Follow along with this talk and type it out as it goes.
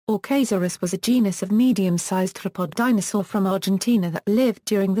Aucasaurus was a genus of medium-sized theropod dinosaur from Argentina that lived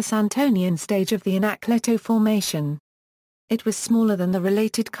during the Santonian stage of the Anacleto Formation. It was smaller than the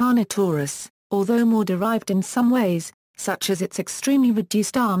related Carnotaurus, although more derived in some ways, such as its extremely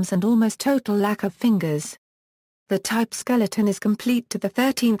reduced arms and almost total lack of fingers. The type skeleton is complete to the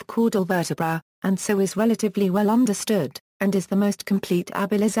 13th caudal vertebra, and so is relatively well understood, and is the most complete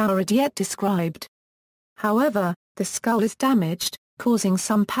abelisaurid yet described. However, the skull is damaged, causing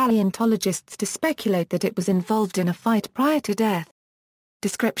some paleontologists to speculate that it was involved in a fight prior to death.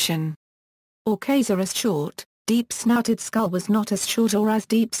 Description: Aucasaurus' short, deep-snouted skull was not as short or as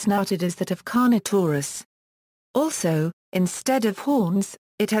deep-snouted as that of Carnotaurus. Also, instead of horns,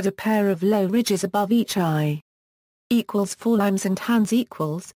 it had a pair of low ridges above each eye. Forelimbs and hands.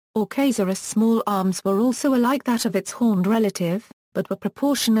 Aucasaurus' small arms were also alike that of its horned relative, but were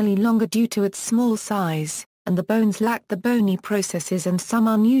proportionally longer due to its small size, and the bones lacked the bony processes and some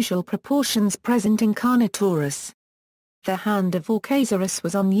unusual proportions present in Carnotaurus. The hand of Aucasaurus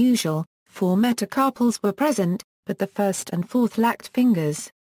was unusual, 4 metacarpals were present, but the first and fourth lacked fingers.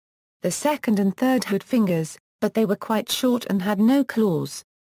 The second and third had fingers, but they were quite short and had no claws.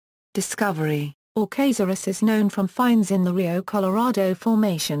 Discovery: Aucasaurus is known from finds in the Rio Colorado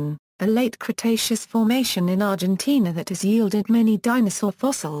Formation, a late Cretaceous formation in Argentina that has yielded many dinosaur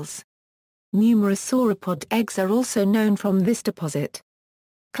fossils. Numerous sauropod eggs are also known from this deposit.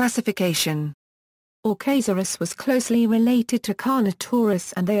 Classification: Aucasaurus was closely related to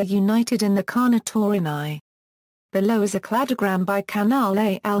Carnotaurus and they are united in the Carnotaurini. Below is a cladogram by Canal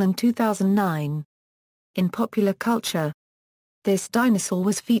et al. In 2009. In popular culture, this dinosaur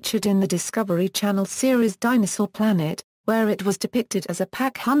was featured in the Discovery Channel series Dinosaur Planet, where it was depicted as a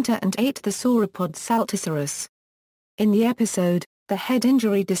pack hunter and ate the sauropod Saltosaurus. In the episode, the head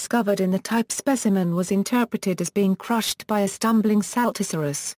injury discovered in the type specimen was interpreted as being crushed by a stumbling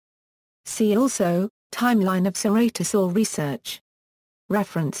Saltosaurus. See also, Timeline of Ceratosaur research.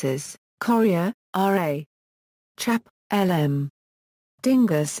 References: Correa, R.A. Chap, L.M.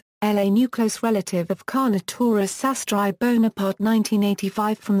 Dingus, L.A. New close relative of Carnotaurus sastri Bonaparte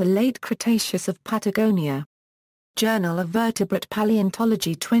 1985 from the late Cretaceous of Patagonia. Journal of Vertebrate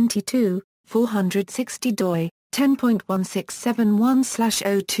Paleontology 22, 460 doi,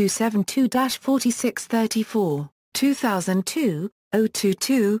 10.1671/0272-4634, 2002,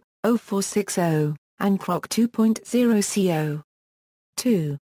 022, 0460, and Croc 2.0 co.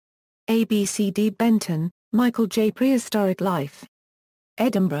 2. ABCD Benton, Michael J. Prehistoric Life.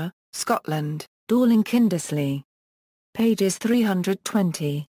 Edinburgh, Scotland, Dorling Kindersley. Pages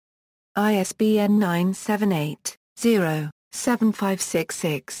 320. ISBN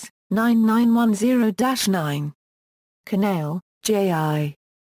 978-0-7566-9910-9. Canaille, J.I.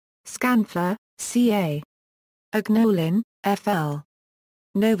 Scanfler, C.A. Agnolin, F.L.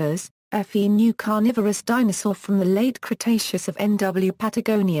 Novas, F.E. New carnivorous dinosaur from the late Cretaceous of N.W.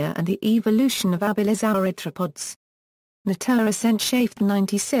 Patagonia and the evolution of abelisaurid theropods. Natura Scientifica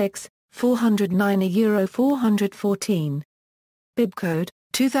 96, 409 Euro 414. Bibcode,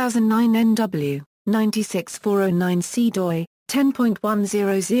 2009 NW, 96409 C doi,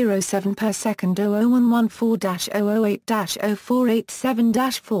 10.1007 per second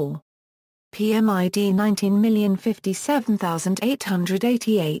 00114-008-0487-4. PMID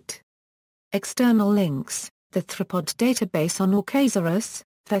 19057888. External links: the theropod database on Aucasaurus,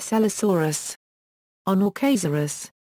 Thescelosaurus. On Aucasaurus,